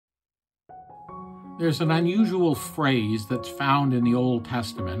There's an unusual phrase that's found in the Old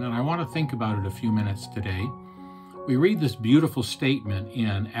Testament, and I want to think about it a few minutes today. We read this beautiful statement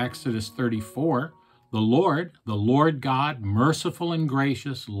in Exodus 34, the Lord God, merciful and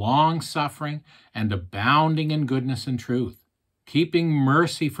gracious, long-suffering, and abounding in goodness and truth, keeping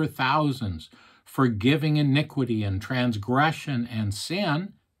mercy for thousands, forgiving iniquity and transgression and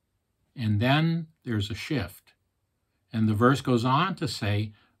sin. And then there's a shift. And the verse goes on to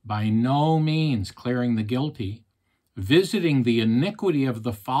say, by no means clearing the guilty, visiting the iniquity of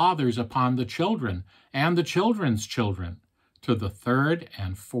the fathers upon the children and the children's children to the third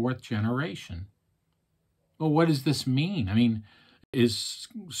and fourth generation. Well, what does this mean? I mean, is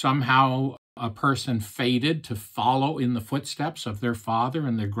somehow a person fated to follow in the footsteps of their father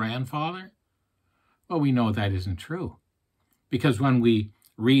and their grandfather? Well, we know that isn't true. Because when we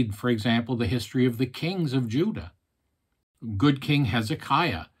read, for example, the history of the kings of Judah, good King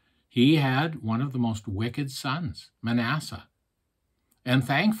Hezekiah, he had one of the most wicked sons, Manasseh. And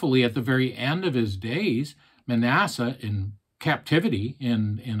thankfully, at the very end of his days, Manasseh, in captivity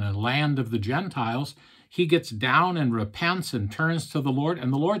in a land of the Gentiles, he gets down and repents and turns to the Lord,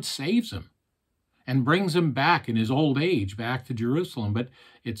 and the Lord saves him and brings him back in his old age, back to Jerusalem. But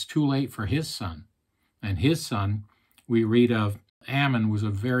it's too late for his son. And his son, we read of, Ammon, was a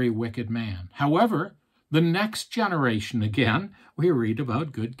very wicked man. However, the next generation, again, we read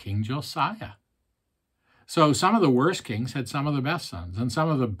about good King Josiah. So some of the worst kings had some of the best sons, and some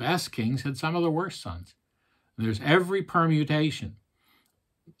of the best kings had some of the worst sons. There's every permutation.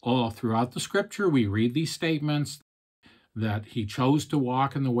 All throughout the scripture, we read these statements that he chose to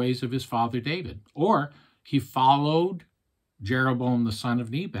walk in the ways of his father David, or he followed Jeroboam the son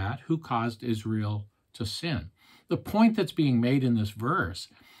of Nebat, who caused Israel to sin. The point that's being made in this verse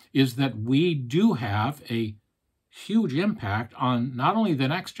is that we do have a huge impact on not only the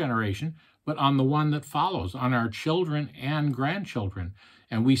next generation, but on the one that follows, on our children and grandchildren.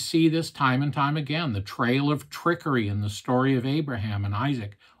 And we see this time and time again, the trail of trickery in the story of Abraham and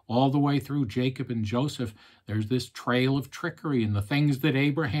Isaac, all the way through Jacob and Joseph. There's this trail of trickery, and the things that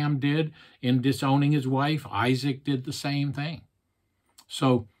Abraham did in disowning his wife, Isaac did the same thing.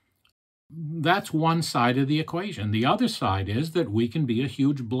 So that's one side of the equation. The other side is that we can be a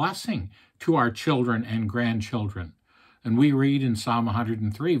huge blessing to our children and grandchildren. And we read in Psalm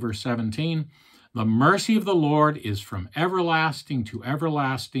 103, verse 17, the mercy of the Lord is from everlasting to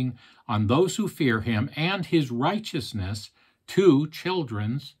everlasting on those who fear him, and his righteousness to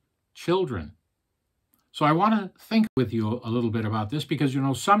children's children. So I want to think with you a little bit about this because, you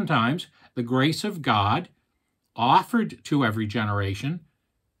know, sometimes the grace of God offered to every generation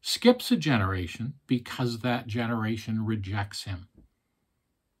skips a generation because that generation rejects him.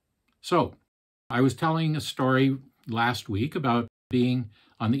 So I was telling a story last week about being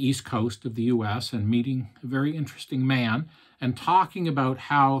on the East Coast of the U.S. and meeting a very interesting man and talking about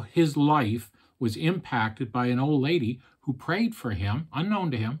how his life was impacted by an old lady who prayed for him, unknown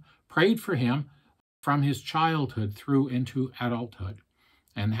to him, prayed for him from his childhood through into adulthood,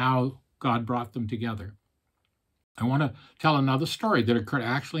 and how God brought them together. I want to tell another story that occurred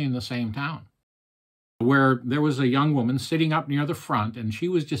actually in the same town, where there was a young woman sitting up near the front, and she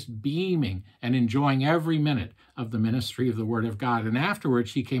was just beaming and enjoying every minute of the ministry of the Word of God. And afterwards,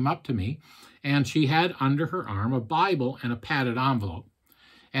 she came up to me, and she had under her arm a Bible and a padded envelope.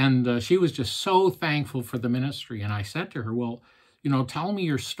 And she was just so thankful for the ministry. And I said to her, well, you know, tell me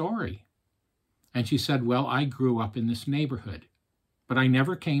your story. And she said, well, I grew up in this neighborhood, but I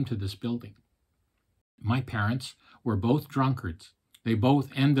never came to this building. My parents were both drunkards. They both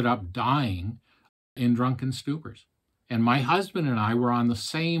ended up dying in drunken stupors. And my husband and I were on the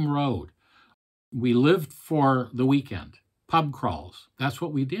same road. We lived for the weekend, pub crawls. That's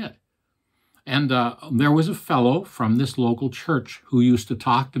what we did. And there was a fellow from this local church who used to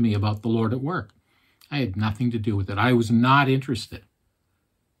talk to me about the Lord at work. I had nothing to do with it. I was not interested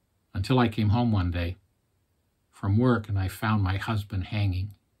until I came home one day from work and I found my husband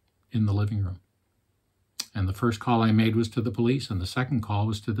hanging in the living room. And the first call I made was to the police, and the second call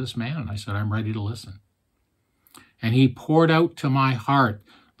was to this man. And I said, I'm ready to listen. And he poured out to my heart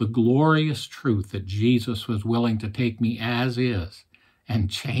the glorious truth that Jesus was willing to take me as is and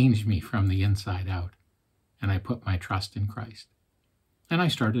change me from the inside out. And I put my trust in Christ. And I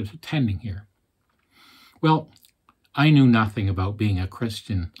started attending here. Well, I knew nothing about being a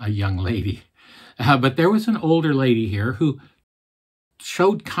Christian, a young lady. But there was an older lady here who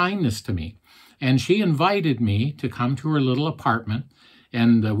showed kindness to me. And she invited me to come to her little apartment,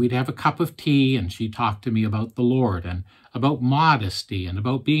 and we'd have a cup of tea, and she talked to me about the Lord and about modesty and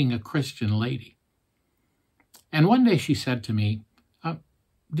about being a Christian lady. And one day she said to me,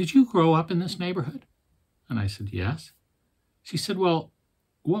 did you grow up in this neighborhood? And I said, yes. She said, well,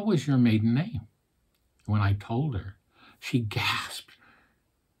 what was your maiden name? When I told her, she gasped.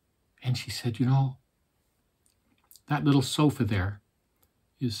 And she said, you know, that little sofa there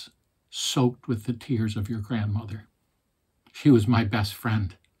is soaked with the tears of your grandmother. She was my best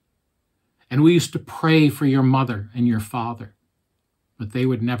friend. And we used to pray for your mother and your father, but they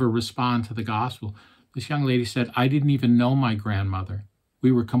would never respond to the gospel. This young lady said, I didn't even know my grandmother.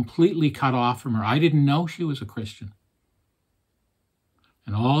 We were completely cut off from her. I didn't know she was a Christian.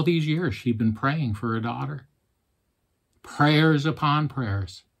 And all these years, she'd been praying for her daughter. Prayers upon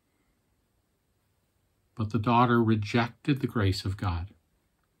prayers. But the daughter rejected the grace of God.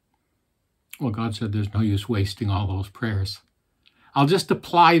 Well, God said, there's no use wasting all those prayers. I'll just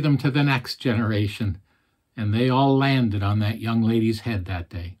apply them to the next generation. And they all landed on that young lady's head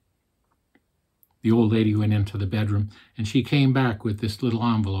that day. The old lady went into the bedroom, and she came back with this little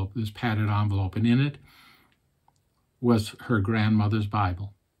envelope, this padded envelope, and in it was her grandmother's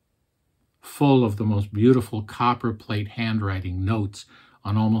Bible, full of the most beautiful copper plate handwriting, notes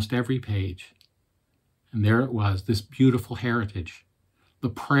on almost every page. And there it was, this beautiful heritage, the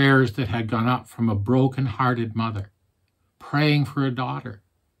prayers that had gone up from a broken-hearted mother, praying for a daughter.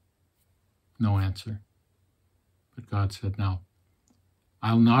 No answer. But God said, no.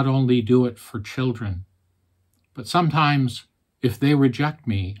 I'll not only do it for children, but sometimes if they reject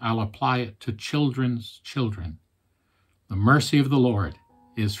me, I'll apply it to children's children. The mercy of the Lord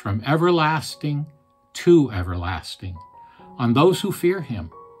is from everlasting to everlasting on those who fear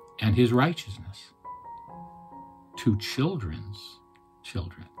him, and his righteousness to children's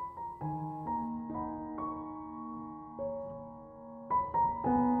children.